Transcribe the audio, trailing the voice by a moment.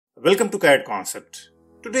Welcome to CAD Concept.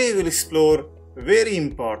 Today we will explore a very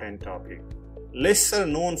important topic, lesser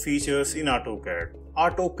known features in AutoCAD.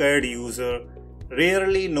 AutoCAD user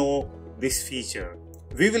rarely know this feature.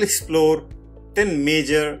 We will explore 10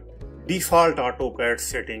 major default AutoCAD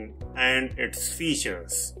setting and its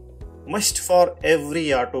features. Must for every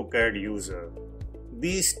AutoCAD user.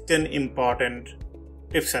 These 10 important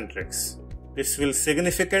tips and tricks. This will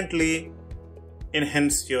significantly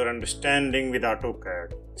enhance your understanding with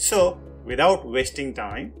AutoCAD. So, without wasting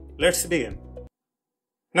time, let's begin.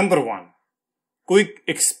 Number 1. Quick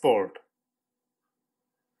export.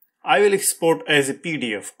 I will export as a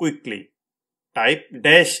PDF quickly. Type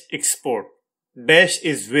 -export. Dash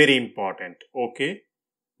is very important, okay?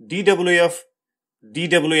 DWF,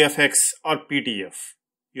 DWFX or PDF.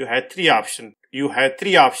 You have three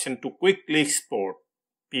options. To quickly export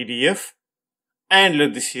PDF and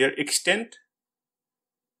let this here extend.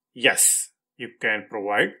 Yes, you can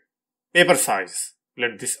provide paper size.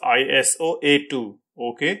 Let this ISO A2,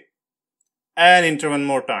 okay? And enter one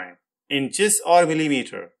more time. Inches or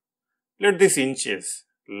millimeter. Let this inches.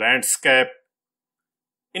 Landscape.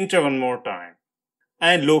 Enter one more time.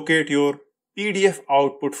 And locate your PDF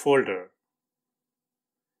output folder.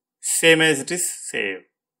 Same as it is, save.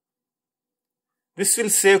 This will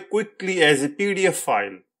save quickly as a PDF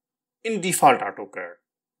file in default AutoCAD.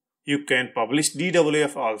 You can publish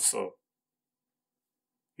DWF also.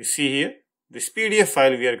 You see here, this PDF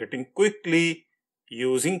file we are getting quickly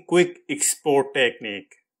using quick export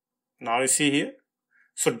technique. Now you see here.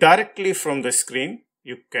 So directly from the screen,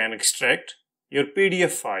 you can extract your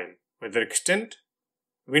PDF file, whether extend,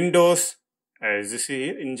 Windows, as you see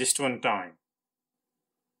here, in just one time.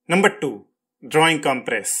 Number 2, drawing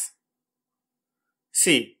compress.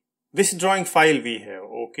 See, this drawing file we have,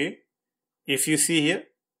 okay? If you see here,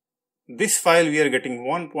 this file we are getting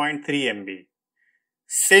 1.3 MB.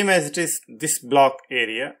 Same as it is this block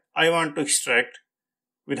area, I want to extract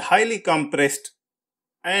with highly compressed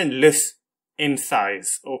and less in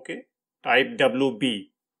size, okay? Type WB.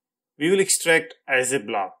 We will extract as a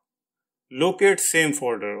block. Locate same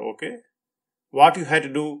folder, okay? What you have to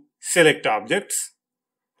do, select objects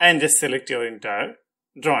and just select your entire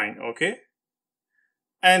drawing, okay?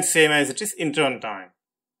 And same as it is, enter one time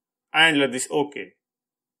and let this okay.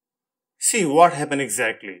 See what happened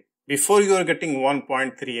exactly. Before you are getting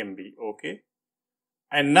 1.3 MB, okay?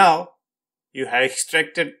 And now you have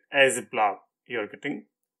extracted as a block. You are getting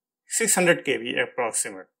 600 KB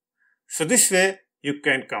approximate. So this way you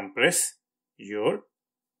can compress your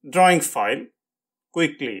drawing file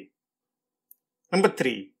quickly. Number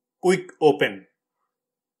 3, quick open.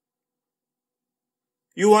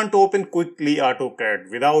 You want to open quickly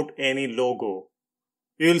AutoCAD without any logo.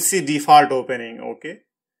 You will see default opening, okay?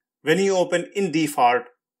 When you open in default,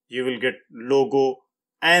 you will get logo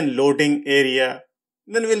and loading area.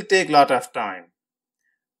 Then will take lot of time.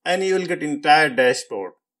 And you will get entire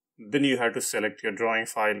dashboard. Then you have to select your drawing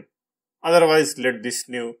file. Otherwise, let this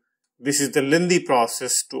new. This is the lengthy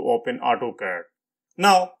process to open AutoCAD.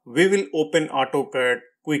 Now, we will open AutoCAD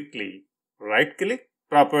quickly. Right click,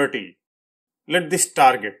 property. Let this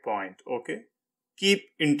target point, okay? Keep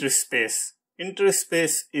interspace.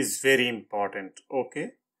 Interspace is very important,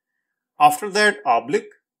 okay? After that,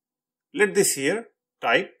 oblique. Let this here,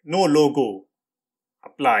 type no logo.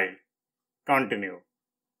 Apply. Continue.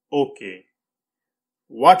 Okay.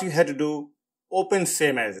 What you have to do, open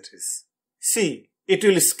same as it is. See, it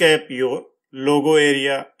will escape your logo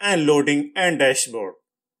area and loading and dashboard.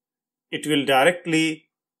 It will directly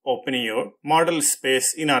open your model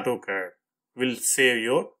space in AutoCAD. Will save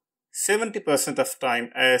your 70% of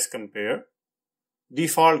time as compared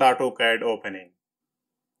default AutoCAD opening.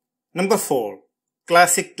 Number 4,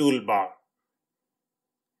 classic toolbar.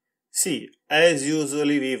 See, as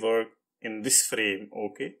usually we work in this frame,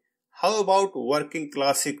 okay? How about working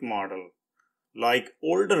classic model, like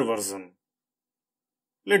older version?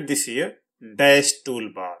 Let this here, dash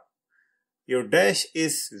toolbar. Your dash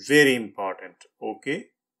is very important, okay?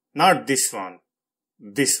 Not this one,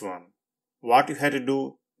 this one. What you have to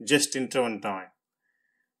do, just enter one time.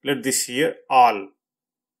 Let this here, all.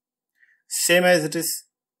 Same as it is,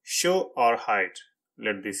 show or hide.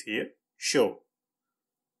 Let this here, show.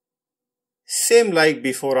 Same like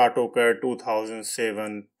before AutoCAD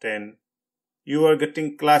 2007-10. You are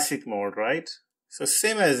getting classic mode, right? So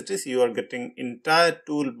same as it is, you are getting entire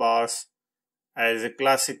toolbars as a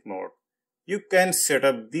classic mode. You can set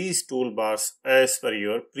up these toolbars as per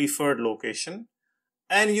your preferred location.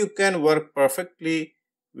 And you can work perfectly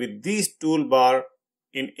with these toolbar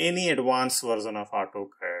in any advanced version of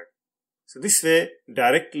AutoCAD. So this way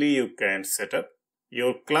directly you can set up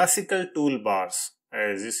your classical toolbars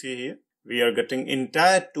As you see here, we are getting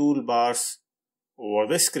entire toolbars over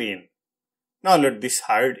the screen. Now let this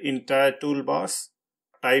hide entire toolbars.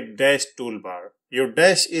 Type dash toolbar. Your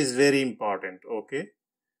dash is very important, okay?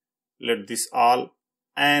 Let this all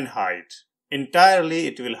and hide. Entirely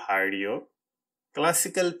it will hide your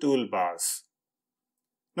classical toolbars.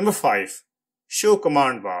 Number 5. Show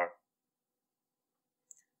command bar.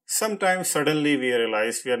 Sometimes suddenly we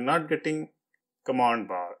realize we are not getting command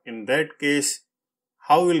bar. In that case,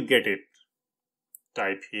 how we'll get it?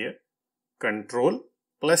 Type here Control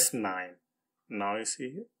plus 9. Now you see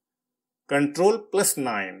here Control plus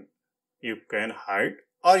 9. You can hide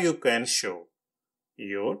or you can show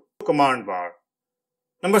your command bar.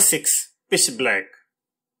 Number 6. Pitch black.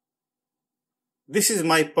 This is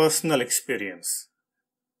my personal experience.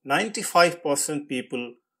 95%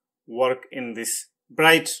 people work in this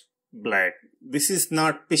bright black. This is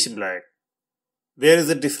not pitch black. There is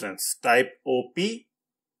a difference. Type OP.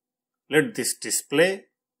 Let this display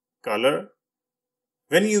color.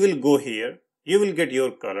 When you will go here, you will get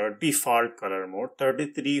your color, default color mode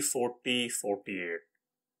 33, 40, 48.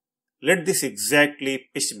 Let this exactly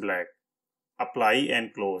pitch black. Apply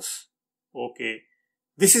and close. Okay.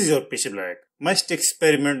 This is your pitch black. Must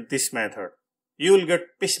experiment this method. You will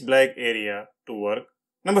get pitch black area to work.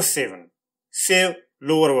 Number 7. Save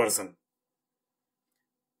lower version.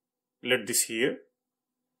 Let this here.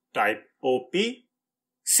 Type OP.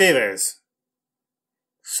 Save as.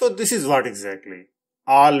 So this is what exactly.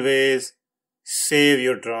 Always save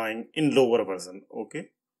your drawing in lower version. Okay.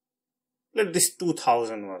 Let this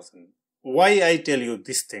 2000 version. Why I tell you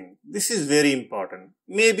this thing? This is very important.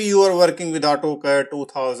 Maybe you are working with AutoCAD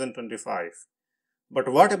 2025. But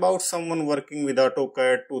what about someone working with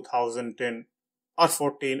AutoCAD 2010 or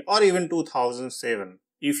 14 or even 2007?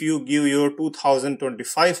 If you give your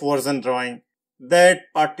 2025 version drawing,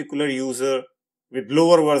 that particular user with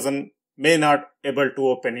lower version may not able to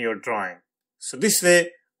open your drawing. So this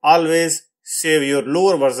way, always save your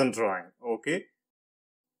lower version drawing. Okay.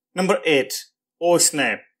 Number 8.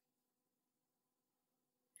 OSnap.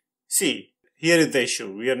 See, here is the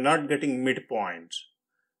issue. We are not getting midpoint.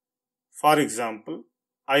 For example,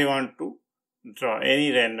 I want to draw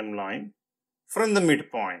any random line from the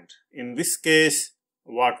midpoint. In this case,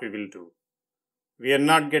 what we will do? We are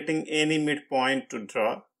not getting any midpoint to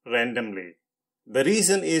draw randomly. The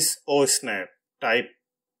reason is OSnap. Type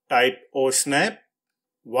OSnap.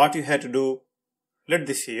 What you have to do? Let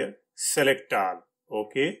this here. Select all.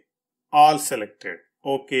 Okay. All selected.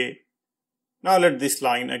 Okay. Now let this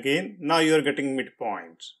line again. Now you are getting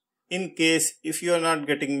midpoint. In case if you are not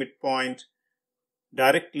getting midpoint,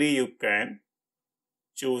 directly you can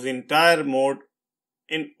choose entire mode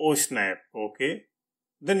in OSnap. Okay.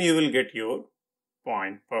 Then you will get your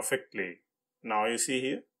point perfectly. Now you see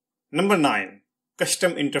here. Number 9.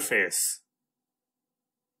 Custom interface.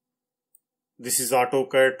 This is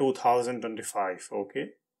AutoCAD 2025. Okay.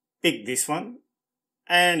 Pick this one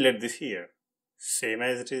and let this here. Same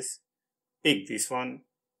as it is. Pick this one.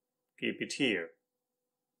 Keep it here.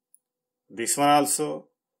 This one also.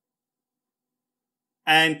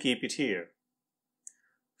 And keep it here.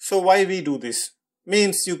 So why we do this?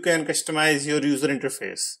 Means you can customize your user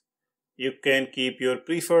interface. You can keep your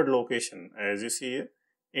preferred location. As you see here.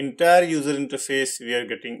 Entire user interface we are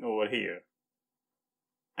getting over here.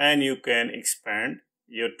 And you can expand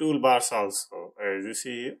your toolbars also. As you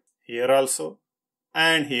see here. Here also.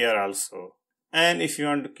 And here also. And if you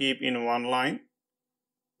want to keep in one line,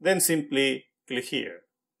 then simply click here.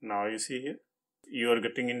 Now you see here. You are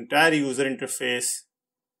getting entire user interface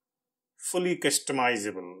fully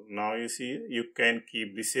customizable. Now you see here. You can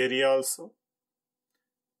keep this area also.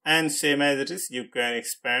 And same as it is, you can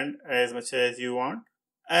expand as much as you want.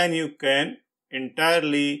 And you can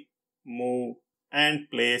entirely move and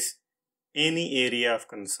place any area of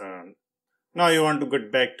concern. Now you want to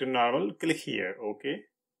get back to normal, click here. Okay.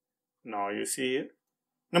 Now you see here.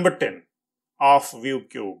 Number 10. Off view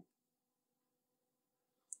cube.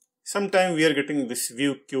 Sometimes we are getting this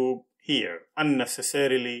view cube here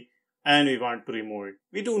unnecessarily and we want to remove it.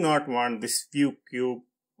 We do not want this view cube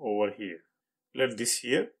over here. Let this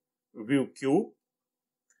here. View cube.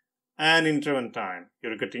 And interval time.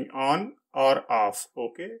 You're getting on or off.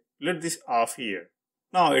 Okay. Let this off here.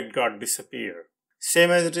 Now it got disappear. Same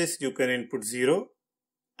as it is, you can input 0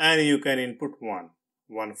 and you can input 1.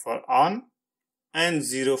 1 for on and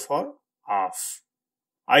 0 for off.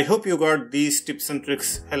 I hope you got these tips and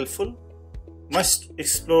tricks helpful. Must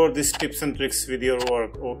explore these tips and tricks with your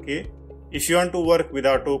work, okay? If you want to work with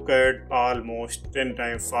AutoCAD almost 10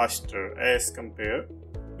 times faster as compared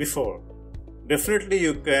before, definitely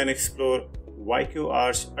you can explore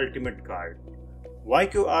YQArch Ultimate Guide.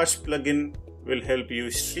 YQArch plugin will help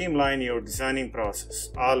you streamline your designing process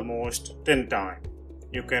almost 10 times.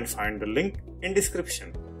 You can find the link in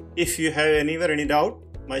description. If you have any doubt,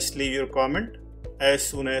 must leave your comment as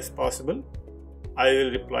soon as possible. I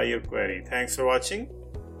will reply your query. Thanks for watching.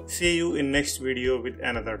 See you in next video with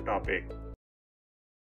another topic.